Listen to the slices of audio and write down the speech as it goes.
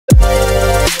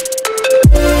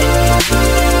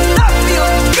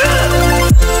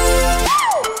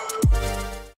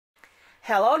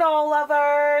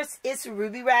it's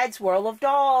Ruby Rad's World of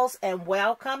Dolls, and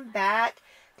welcome back.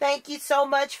 Thank you so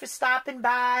much for stopping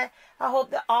by. I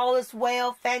hope that all is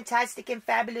well, fantastic and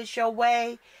fabulous your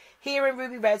way. Here in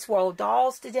Ruby Rad's World of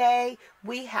Dolls today,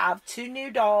 we have 2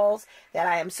 new dolls that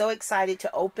I am so excited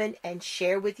to open and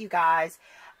share with you guys.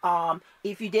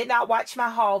 If you did not watch my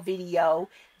haul video,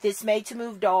 this Made to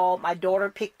Move doll, my daughter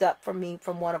picked up from me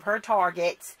from one of her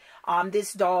Targets.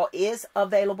 This doll is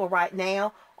available right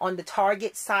now on the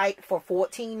Target site for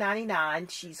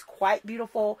 $14.99. She's quite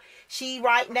beautiful. She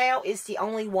right now is the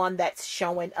only one that's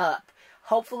showing up.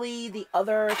 Hopefully the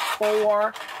other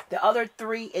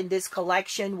 3 in this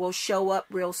collection will show up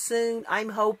real soon, I'm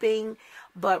hoping.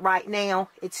 But right now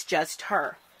it's just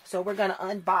her. So we're going to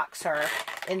unbox her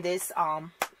in this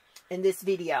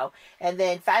video. And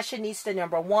then Fashionista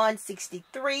number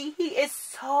 163. He is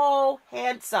so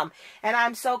handsome, and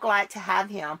I'm so glad to have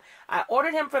him. I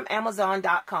ordered him from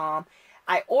Amazon.com.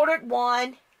 I ordered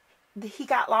one. He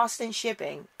got lost in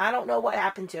shipping. I don't know what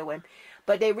happened to him,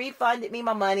 but they refunded me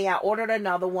my money. I ordered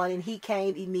another one, and he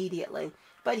came immediately.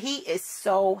 But he is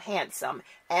so handsome.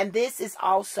 And this is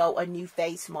also a new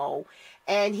face mold.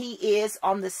 And he is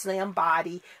on the slim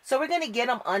body. So we're going to get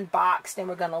him unboxed, and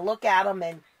we're going to look at him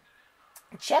and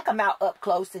check them out up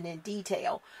close and in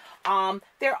detail.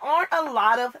 There aren't a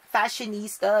lot of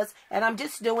Fashionistas, and I'm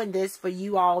just doing this for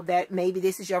you all that maybe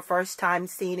this is your first time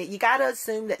seeing it. You got to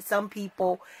assume that some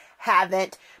people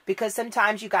haven't, because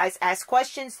sometimes you guys ask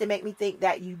questions to make me think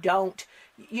that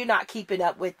you're not keeping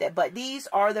up with it. But these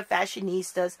are the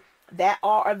Fashionistas that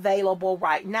are available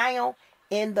right now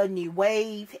in the new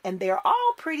wave, and they're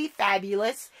all pretty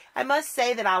fabulous. I must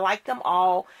say that I like them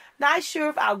all. Not sure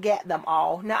if I'll get them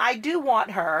all. Now, I do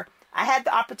want her. I had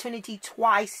the opportunity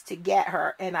twice to get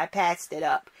her, and I passed it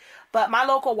up. But my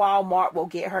local Walmart will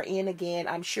get her in again.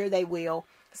 I'm sure they will.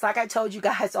 It's like I told you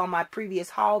guys on my previous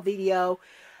haul video.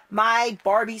 My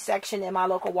Barbie section in my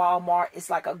local Walmart is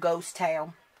like a ghost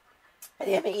town.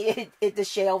 I mean, the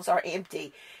shelves are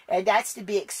empty. And that's to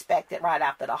be expected right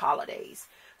after the holidays.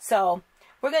 So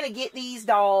we're going to get these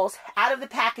dolls out of the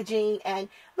packaging and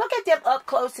look at them up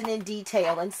close and in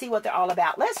detail and see what they're all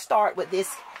about. Let's start with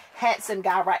this handsome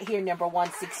guy right here, number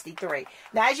 163.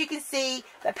 Now, as you can see,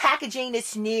 the packaging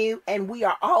is new, and we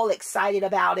are all excited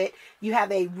about it. You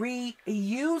have a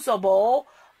reusable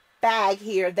bag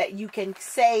here that you can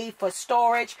save for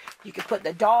storage. You can put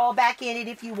the doll back in it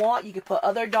if you want. You can put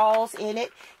other dolls in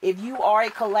it. If you are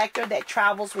a collector that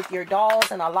travels with your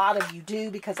dolls, and a lot of you do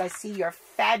because I see your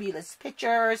fabulous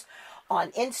pictures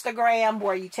on Instagram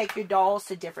where you take your dolls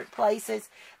to different places,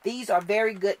 these are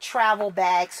very good travel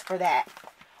bags for that.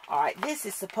 Alright, this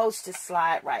is supposed to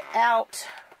slide right out.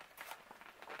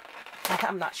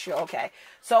 I'm not sure. Okay,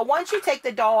 so once you take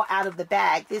the doll out of the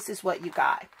bag, this is what you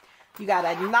got. You got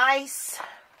a nice,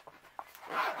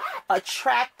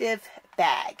 attractive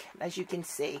bag, as you can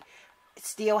see. It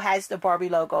still has the Barbie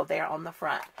logo there on the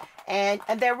front. And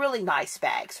they're really nice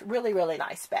bags. Really, really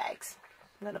nice bags.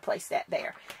 I'm going to place that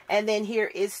there. And then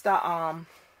here is the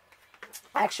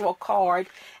actual card.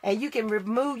 And you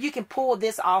can pull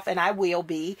this off, and I will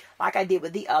be, like I did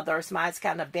with the others. Mine's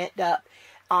kind of bent up.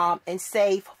 And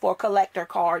save for collector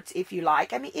cards if you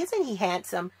like. I mean, isn't he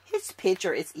handsome? His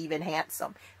picture is even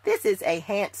handsome. This is a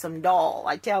handsome doll.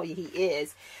 I tell you, he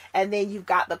is. And then you've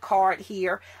got the card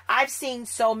here. I've seen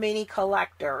so many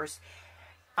collectors,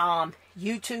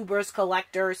 YouTubers,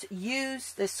 collectors,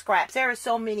 use the scraps. There are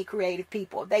so many creative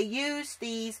people. They use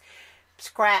these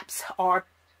scraps or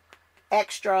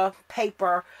extra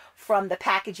paper from the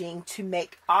packaging to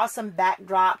make awesome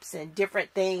backdrops and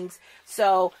different things.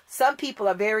 So some people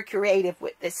are very creative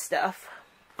with this stuff.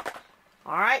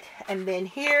 Alright, and then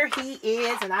here he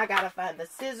is, and I gotta find the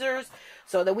scissors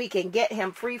so that we can get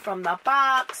him free from the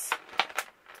box.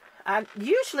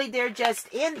 Usually they're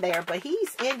just in there, but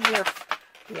he's in here.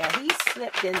 Yeah, he's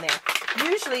slipped in there.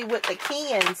 Usually with the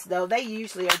cans, though, they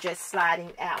usually are just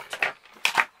sliding out.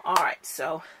 Alright,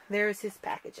 so there's his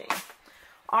packaging.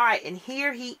 Alright, and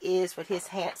here he is with his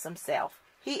handsome self.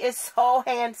 He is so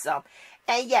handsome.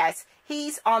 And yes,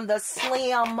 he's on the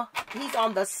slim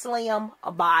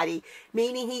body,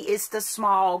 meaning he is the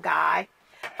small guy.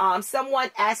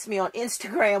 Someone asked me on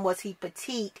Instagram, was he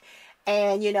petite?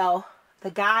 And, you know,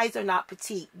 the guys are not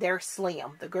petite. They're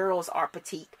slim. The girls are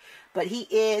petite. But he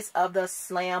is of the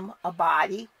slim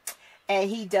body. And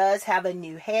he does have a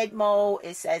new head mold.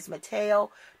 It says Mattel.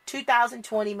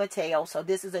 2020 Mattel. So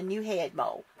this is a new head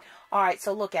mold. Alright,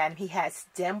 so look at him. He has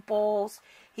dimples.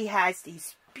 He has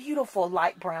these beautiful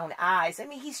light brown eyes. I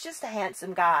mean, he's just a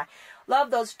handsome guy.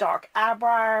 Love those dark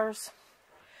eyebrows.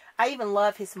 I even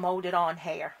love his molded on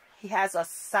hair. He has a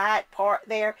side part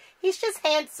there. He's just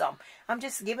handsome. I'm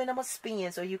just giving him a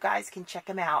spin so you guys can check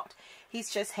him out. He's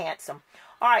just handsome.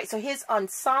 All right, so his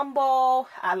ensemble,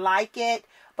 I like it.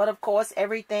 But, of course,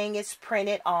 everything is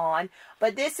printed on.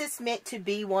 But this is meant to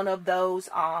be one of those,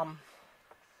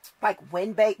 like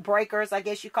windbreakers, I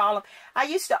guess you call them. I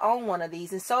used to own one of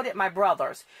these, and so did my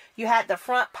brothers. You had the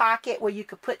front pocket where you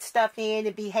could put stuff in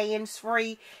and be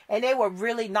hands-free, and they were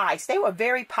really nice. They were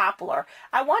very popular.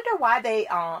 I wonder why they,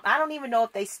 I don't even know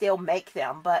if they still make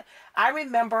them, but I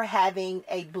remember having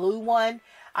a blue one.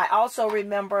 I also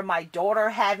remember my daughter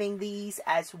having these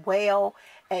as well,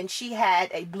 and she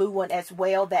had a blue one as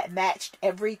well that matched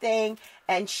everything,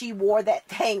 and she wore that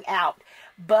thing out.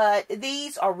 But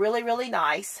these are really, really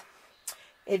nice.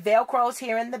 It velcros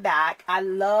here in the back. I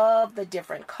love the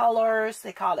different colors.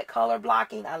 They call it color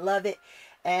blocking. I love it.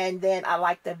 And then I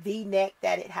like the V-neck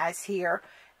that it has here.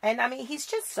 And I mean, he's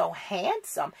just so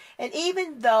handsome. And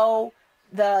even though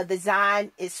the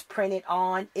design is printed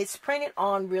on, it's printed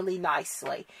on really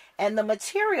nicely. And the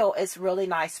material is really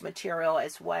nice material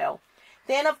as well.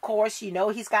 Then, of course, you know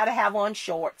he's got to have on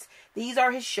shorts. These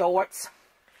are his shorts.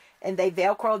 And they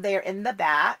velcro there in the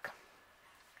back.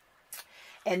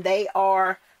 And they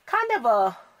are kind of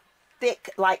a thick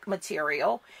like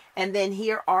material. And then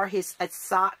here are his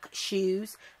sock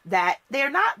shoes that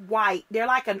they're not white. They're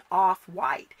like an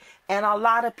off-white. And a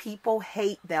lot of people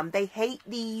hate them. They hate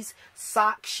these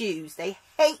sock shoes. They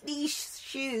hate these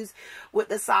shoes with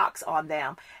the socks on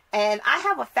them. And I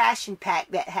have a fashion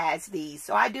pack that has these.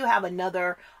 So I do have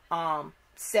another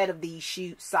set of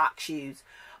these sock shoes.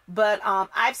 But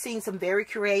I've seen some very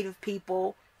creative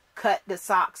people cut the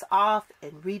socks off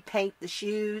and repaint the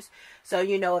shoes. So,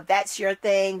 you know, if that's your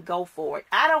thing, go for it.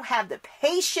 I don't have the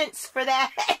patience for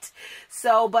that.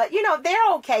 So, but, you know,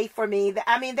 they're okay for me.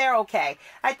 I mean, they're okay.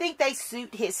 I think they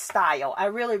suit his style. I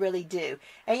really, really do.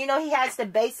 And, you know, he has the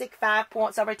basic 5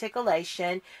 points of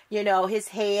articulation. You know, his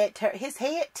head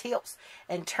tilts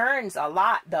and turns a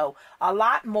lot, though. A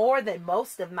lot more than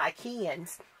most of my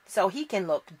Kens. So he can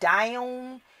look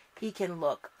down. He can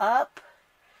look up.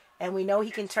 And we know he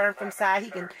can turn from side.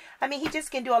 He can, I mean, he just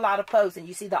can do a lot of posing.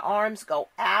 You see the arms go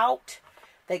out.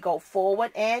 They go forward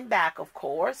and back, of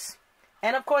course.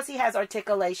 And, of course, he has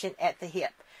articulation at the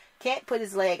hip. Can't put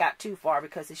his leg out too far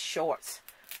because his shorts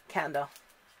kind of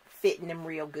fitting him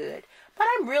real good. But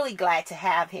I'm really glad to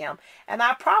have him. And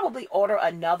I'll probably order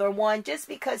another one just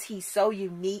because he's so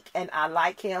unique and I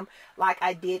like him like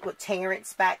I did with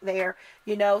Terrence back there.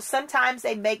 You know, sometimes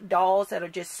they make dolls that are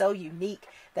just so unique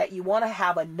that you want to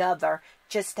have another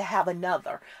just to have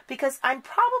another. Because I'm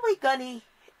probably going to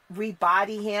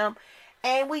rebody him.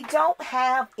 And we don't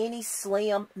have any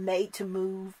slim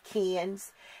made-to-move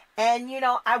Kens. And, you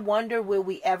know, I wonder will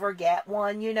we ever get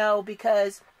one, you know,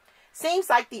 because seems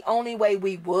like the only way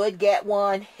we would get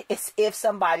one is if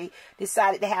somebody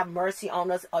decided to have mercy on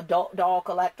us adult doll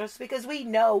collectors, because we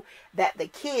know that the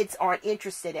kids aren't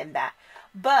interested in that.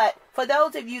 But for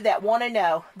those of you that want to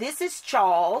know, this is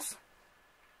Charles,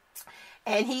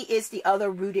 and he is the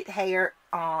other rooted hair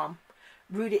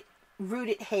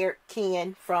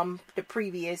Ken from the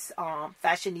previous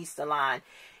Fashionista line,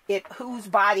 whose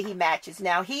body he matches.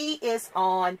 Now he is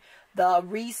on the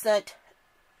recent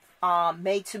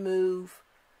made to move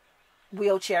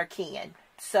wheelchair Ken.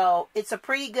 So it's a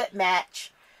pretty good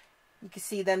match. You can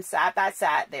see them side by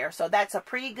side there. So that's a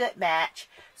pretty good match.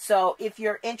 So if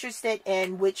you're interested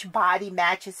in which body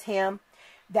matches him,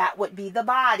 that would be the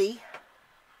body.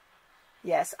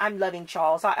 Yes, I'm loving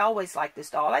Charles. I always like this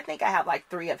doll. I think I have like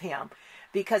 3 of him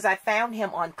because I found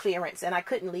him on clearance and I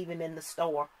couldn't leave him in the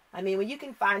store. I mean, when you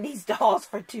can find these dolls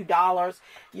for $2,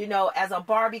 you know, as a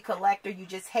Barbie collector, you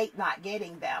just hate not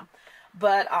getting them.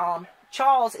 But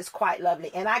Charles is quite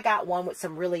lovely. And I got one with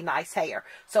some really nice hair.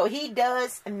 So he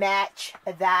does match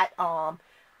that,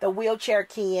 the wheelchair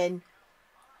Ken's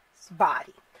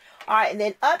body. All right, and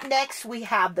then up next, we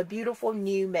have the beautiful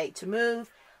new Made to Move.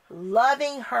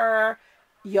 Loving her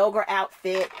yoga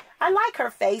outfit. I like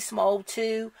her face mold,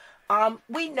 too.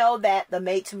 We know that the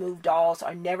made-to-move dolls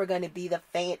are never going to be the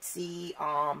fancy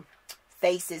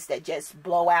faces that just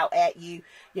blow out at you,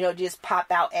 you know, just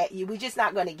pop out at you. We're just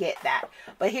not going to get that.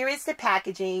 But here is the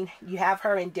packaging. You have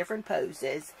her in different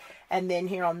poses. And then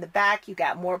here on the back, you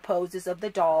got more poses of the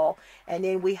doll. And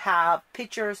then we have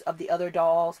pictures of the other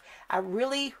dolls. I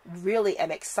really, really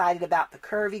am excited about the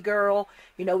curvy girl.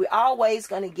 You know, we're always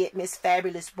going to get Miss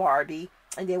Fabulous Barbie.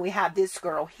 And then we have this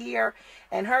girl here,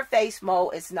 and her face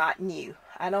mold is not new.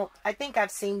 I think I've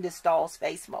seen this doll's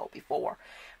face mold before.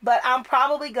 But I'm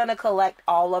probably going to collect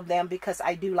all of them because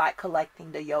I do like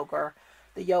collecting the yoga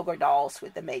the yoga dolls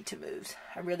with the made to moves.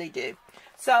 I really do.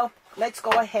 So let's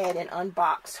go ahead and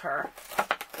unbox her.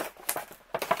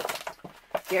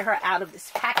 Get her out of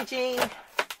this packaging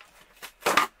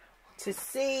to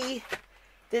see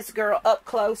this girl up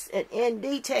close and in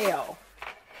detail.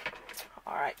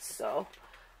 Alright, so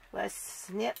let's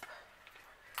snip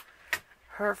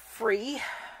her free.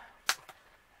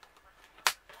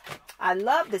 I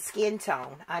love the skin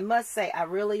tone. I must say, I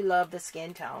really love the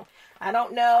skin tone. I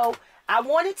don't know. I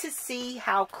wanted to see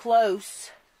how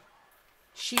close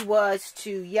she was to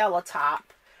Yellow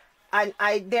Top.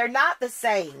 They're not the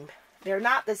same. They're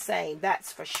not the same,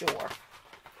 that's for sure.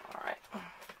 Alright.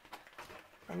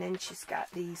 And then she's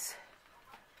got these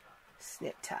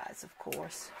snip ties, of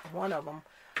course. One of them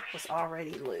was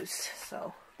already loose,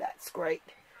 so that's great.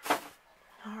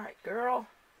 Alright, girl.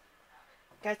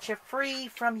 Got you free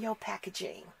from your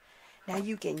packaging. Now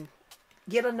you can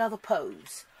get another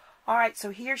pose. Alright, so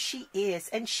here she is.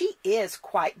 And she is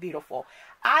quite beautiful.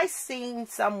 I seen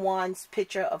someone's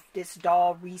picture of this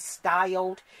doll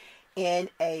restyled in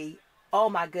a, oh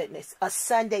my goodness, a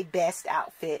Sunday best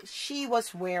outfit. She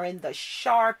was wearing the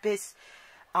sharpest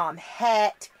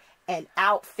hat and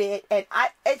outfit. And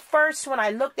at first when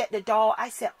I looked at the doll, I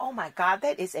said, oh my God,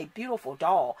 that is a beautiful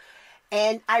doll.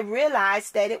 And I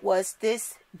realized that it was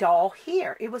this doll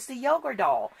here. It was the yoga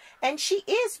doll. And she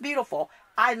is beautiful.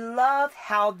 I love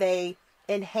how they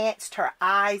enhanced her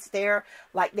eyes there.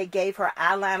 Like they gave her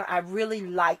eyeliner. I really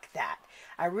like that.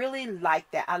 I really like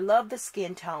that. I love the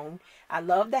skin tone. I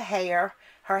love the hair.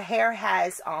 Her hair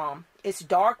has, it's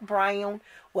dark brown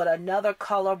with another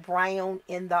color brown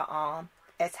in the,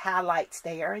 as highlights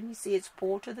there. And you see it's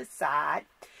pulled to the side.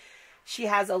 She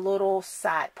has a little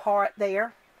side part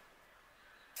there.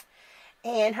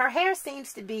 And her hair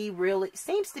seems to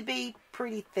be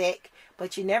pretty thick,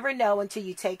 but you never know until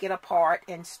you take it apart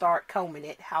and start combing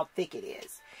it how thick it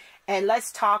is. And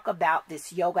let's talk about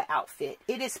this yoga outfit.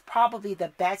 It is probably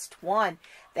the best one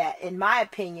that, in my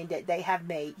opinion, that they have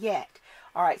made yet.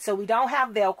 All right, so we don't have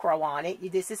Velcro on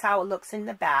it. This is how it looks in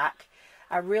the back.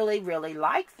 I really, really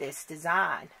like this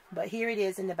design, but here it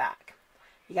is in the back.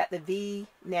 You got the V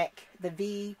neck, the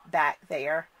V back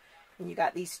there, and you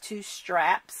got these two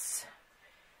straps.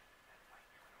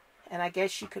 And I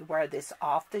guess you could wear this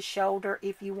off the shoulder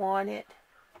if you want it.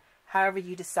 However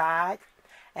you decide.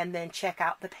 And then check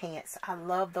out the pants. I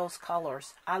love those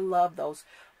colors. I love those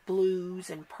blues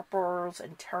and purples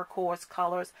and turquoise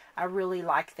colors. I really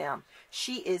like them.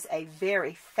 She is a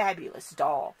very fabulous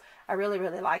doll. I really,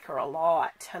 really like her a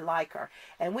lot. I like her.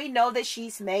 And we know that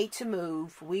she's made to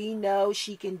move. We know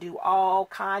she can do all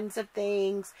kinds of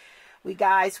things. We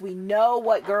know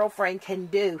what girlfriend can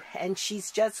do, and she's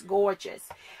just gorgeous.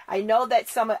 I know that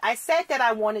I said that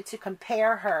I wanted to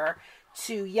compare her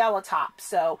to Yellow Top,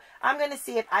 so I'm going to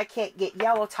see if I can't get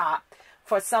Yellow Top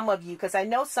for some of you, because I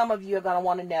know some of you are going to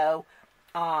want to know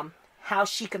how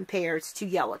she compares to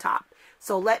Yellow Top.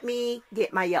 So let me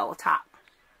get my Yellow Top.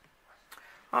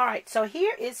 All right, so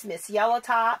here is Miss Yellow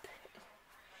Top,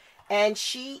 and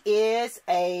she is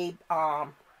a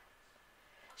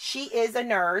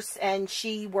nurse, and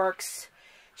she works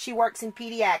in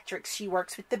pediatrics. She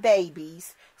works with the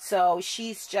babies. So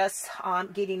she's just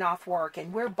getting off work,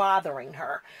 and we're bothering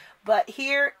her. But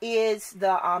here is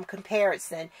the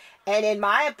comparison. And in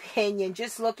my opinion,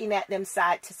 just looking at them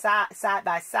side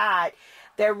by side,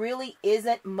 there really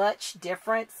isn't much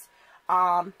difference.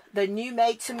 The new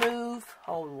Made to Move,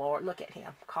 oh Lord, look at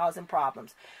him causing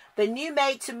problems. The new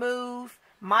Made to Move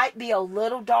might be a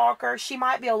little darker. She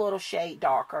might be a little shade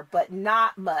darker, but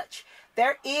not much.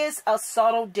 There is a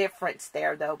subtle difference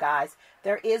there, though, guys.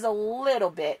 There is a little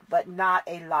bit, but not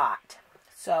a lot.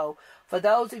 So, for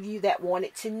those of you that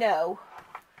wanted to know,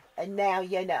 and now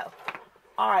you know.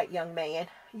 All right, young man,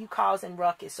 you causing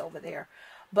ruckus over there.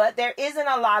 But there isn't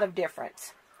a lot of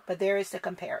difference, but there is the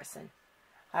comparison.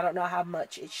 I don't know how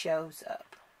much it shows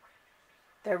up.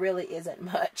 There really isn't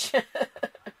much.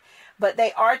 But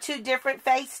they are two different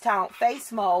face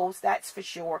molds, that's for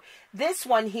sure. This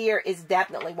one here is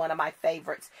definitely one of my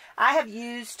favorites. I have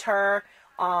used her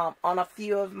on a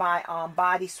few of my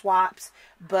body swaps.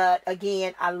 But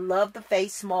again, I love the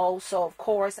face mold. So, of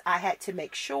course, I had to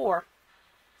make sure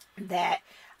that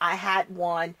I had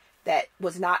one that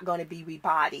was not going to be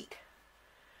rebodied.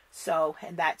 So,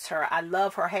 and that's her. I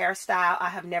love her hairstyle. I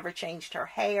have never changed her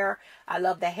hair. I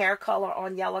love the hair color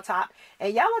on Yellow Top.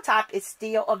 And Yellow Top is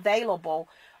still available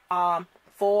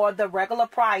for the regular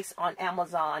price on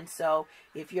Amazon. So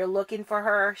if you're looking for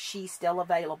her, she's still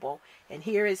available. And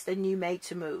here is the new Made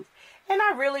to Move. And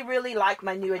I really, really like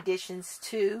my new additions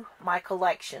to my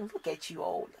collection. Look at you,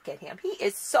 old. Look at him. He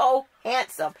is so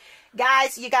handsome.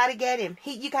 Guys, you got to get him.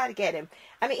 You got to get him.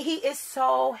 I mean, he is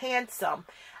so handsome.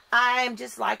 I'm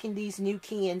just liking these new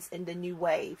Kens in the new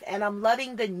wave. And I'm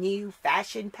loving the new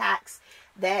fashion packs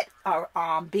that are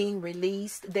being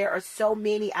released. There are so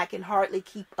many, I can hardly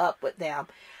keep up with them.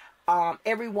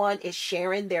 Everyone is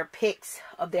sharing their pics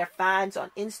of their finds on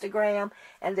Instagram,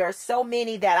 and there are so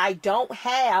many that I don't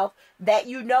have that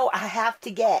I have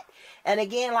to get. And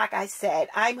again, like I said,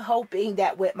 I'm hoping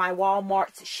that with my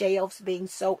Walmart's shelves being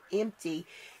so empty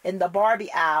in the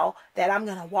Barbie aisle, that I'm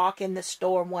going to walk in the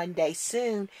store one day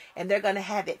soon and they're going to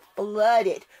have it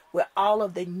flooded with all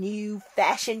of the new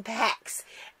fashion packs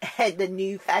and the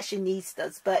new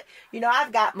fashionistas. But,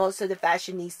 I've got most of the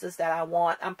fashionistas that I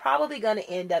want. I'm probably going to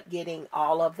end up getting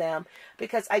all of them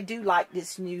because I do like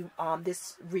this new,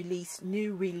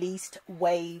 released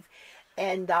wave.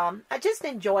 And I just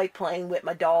enjoy playing with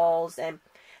my dolls and,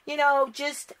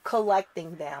 just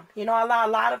collecting them. A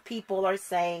lot of people are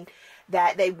saying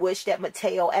that they wish that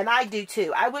Mattel, and I do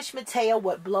too, I wish Mattel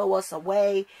would blow us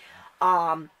away.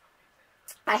 I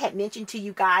had mentioned to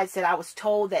you guys that I was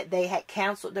told that they had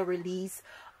canceled the release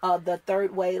of the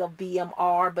third wave of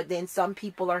BMR, but then some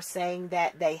people are saying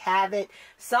that they haven't.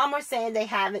 Some are saying they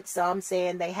haven't, some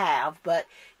saying they have, but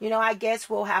I guess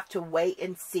we'll have to wait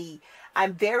and see.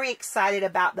 I'm very excited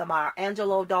about the Maya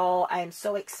Angelou doll. I am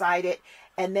so excited.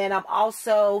 And then I'm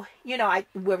also,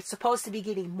 we're supposed to be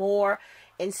getting more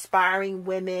inspiring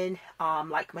women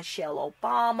like Michelle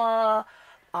Obama.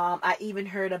 I even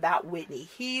heard about Whitney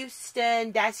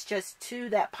Houston. That's just two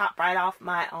that pop right off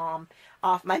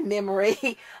my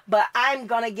memory. But I'm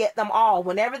gonna get them all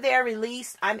whenever they're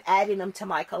released. I'm adding them to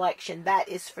my collection. That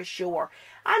is for sure.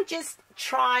 I'm just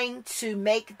trying to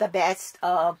make the best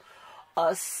of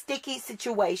a sticky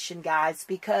situation, guys,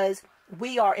 because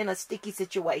we are in a sticky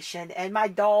situation, and my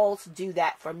dolls do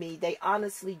that for me. They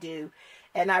honestly do.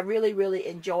 And I really, really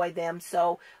enjoy them.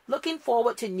 So looking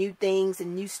forward to new things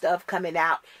and new stuff coming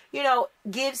out,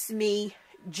 gives me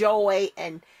joy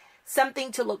and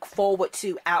something to look forward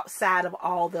to outside of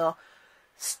all the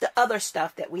other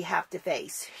stuff that we have to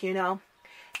face,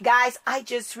 Guys, I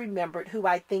just remembered who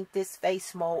I think this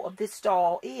face mold of this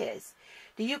doll is.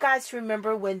 Do you guys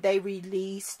remember when they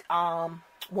released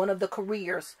one of the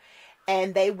careers,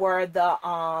 and they were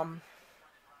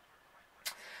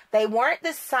they weren't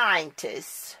the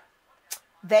scientists.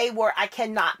 They were,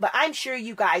 but I'm sure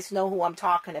you guys know who I'm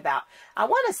talking about. I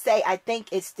want to say, I think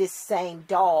it's this same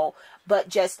doll, but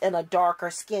just in a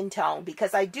darker skin tone,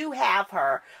 because I do have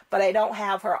her, but I don't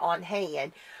have her on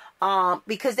hand,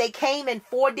 because they came in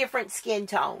 4 different skin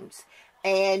tones,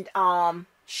 and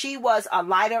she was a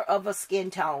lighter of a skin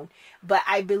tone, but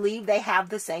I believe they have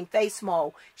the same face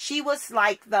mold. She was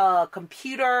like the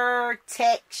computer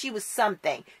tech. She was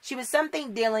something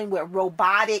dealing with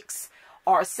robotics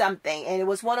or something, and it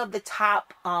was one of the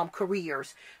top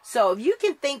careers. So if you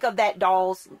can think of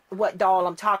what doll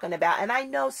I'm talking about, and I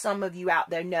know some of you out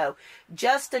there know,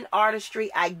 Justin Artistry,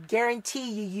 I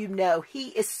guarantee you know. He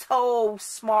is so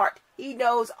smart. He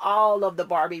knows all of the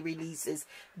Barbie releases,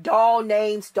 doll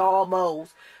names, doll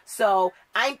molds. So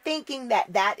I'm thinking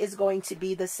that is going to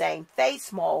be the same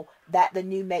face mold that the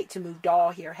new Made to Move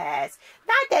doll here has.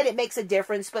 Not that it makes a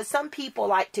difference, but some people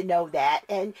like to know that.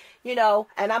 And,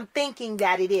 and I'm thinking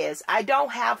that it is. I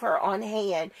don't have her on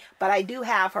hand, but I do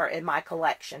have her in my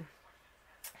collection.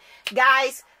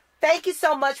 Guys, thank you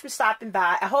so much for stopping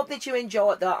by. I hope that you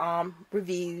enjoyed the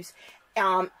reviews.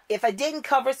 If I didn't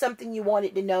cover something you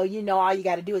wanted to know, all you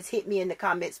got to do is hit me in the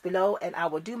comments below, and I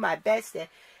will do my best to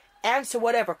answer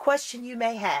whatever question you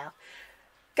may have.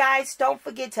 Guys, don't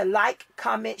forget to like,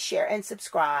 comment, share, and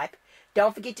subscribe.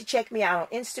 Don't forget to check me out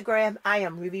on Instagram. I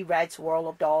am Ruby Red's World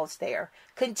of Dolls there.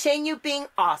 Continue being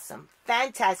awesome,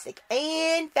 fantastic,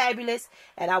 and fabulous,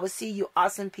 and I will see you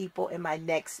awesome people in my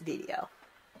next video.